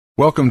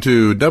Welcome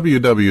to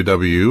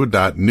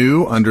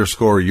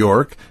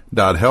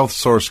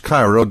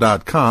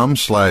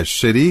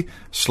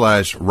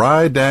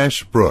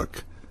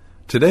www.new_york.healthsourcecairo.com/city/Rye-Brook.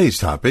 Today's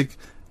topic,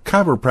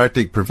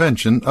 chiropractic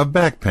prevention of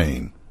back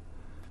pain.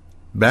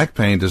 Back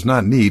pain does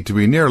not need to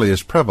be nearly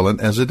as prevalent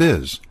as it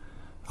is.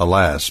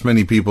 Alas,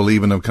 many people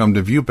even have come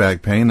to view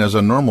back pain as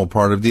a normal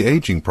part of the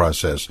aging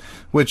process,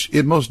 which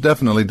it most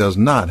definitely does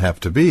not have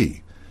to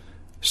be.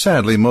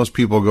 Sadly, most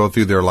people go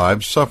through their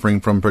lives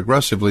suffering from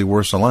progressively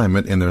worse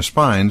alignment in their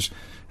spines,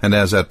 and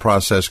as that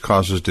process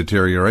causes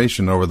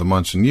deterioration over the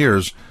months and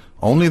years,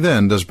 only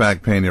then does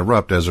back pain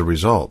erupt as a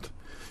result.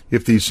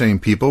 If these same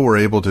people were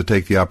able to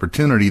take the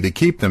opportunity to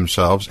keep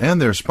themselves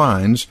and their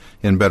spines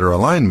in better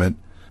alignment,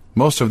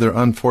 most of their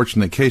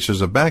unfortunate cases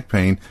of back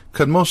pain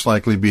could most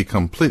likely be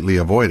completely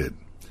avoided.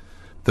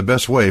 The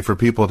best way for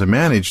people to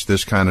manage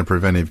this kind of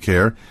preventive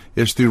care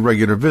is through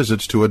regular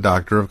visits to a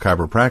doctor of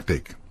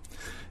chiropractic.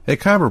 A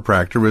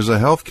chiropractor is a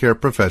healthcare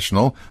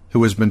professional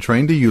who has been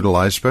trained to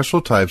utilize special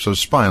types of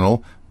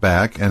spinal,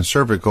 back, and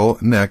cervical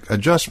neck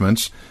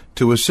adjustments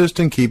to assist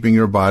in keeping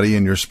your body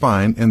and your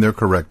spine in their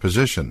correct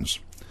positions.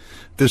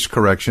 This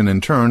correction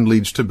in turn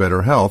leads to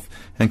better health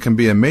and can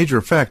be a major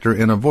factor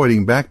in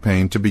avoiding back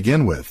pain to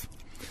begin with.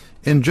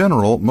 In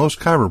general, most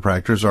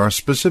chiropractors are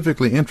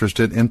specifically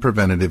interested in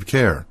preventative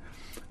care.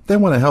 They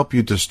want to help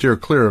you to steer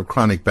clear of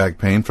chronic back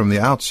pain from the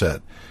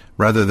outset,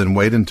 rather than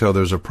wait until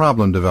there's a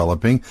problem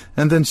developing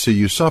and then see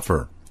you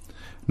suffer.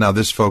 Now,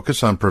 this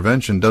focus on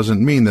prevention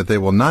doesn't mean that they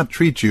will not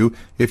treat you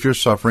if you're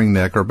suffering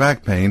neck or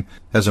back pain.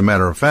 As a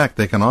matter of fact,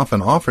 they can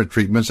often offer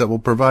treatments that will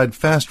provide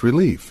fast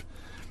relief.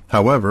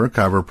 However,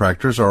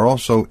 chiropractors are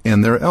also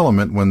in their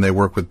element when they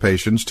work with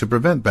patients to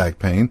prevent back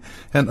pain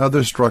and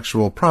other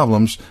structural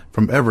problems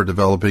from ever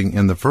developing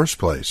in the first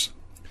place.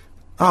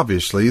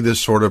 Obviously, this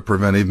sort of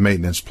preventive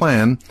maintenance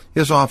plan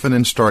is often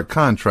in stark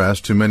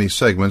contrast to many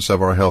segments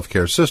of our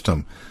healthcare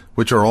system,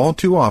 which are all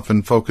too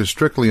often focused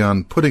strictly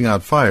on putting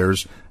out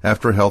fires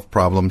after health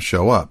problems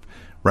show up,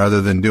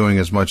 rather than doing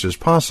as much as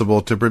possible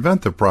to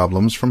prevent the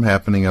problems from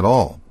happening at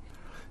all.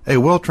 A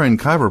well-trained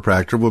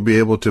chiropractor will be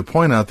able to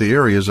point out the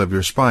areas of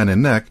your spine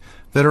and neck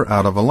that are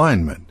out of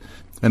alignment,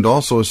 and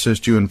also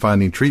assist you in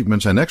finding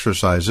treatments and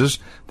exercises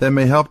that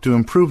may help to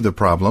improve the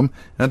problem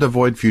and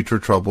avoid future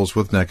troubles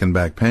with neck and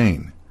back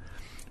pain.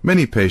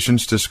 Many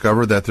patients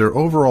discover that their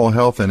overall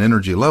health and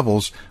energy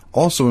levels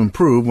also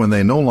improve when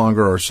they no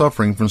longer are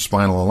suffering from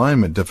spinal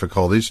alignment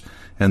difficulties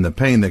and the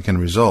pain that can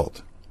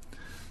result.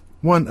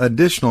 One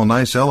additional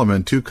nice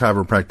element to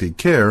chiropractic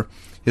care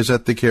is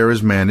that the care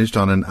is managed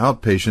on an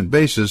outpatient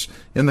basis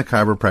in the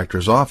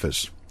chiropractor's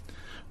office.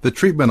 The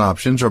treatment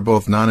options are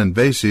both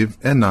non-invasive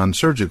and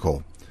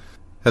non-surgical.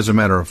 As a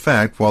matter of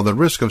fact, while the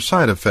risk of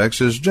side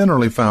effects is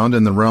generally found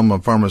in the realm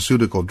of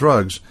pharmaceutical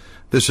drugs,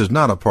 this is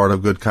not a part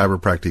of good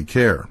chiropractic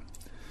care.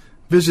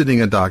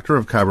 Visiting a doctor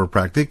of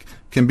chiropractic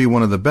can be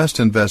one of the best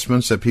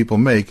investments that people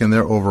make in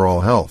their overall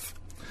health.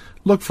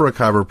 Look for a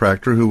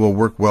chiropractor who will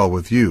work well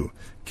with you,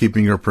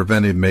 keeping your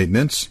preventive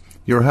maintenance,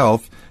 your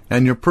health,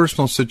 and your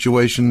personal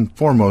situation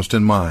foremost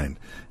in mind,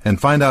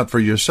 and find out for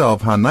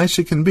yourself how nice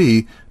it can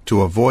be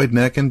to avoid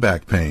neck and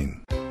back pain.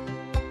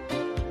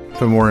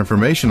 For more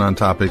information on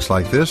topics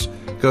like this,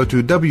 go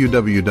to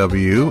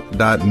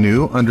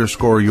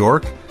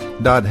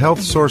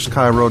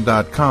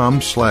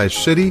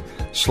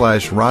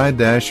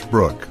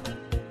www.new_york.healthsourcecairo.com/city/Rye-Brook.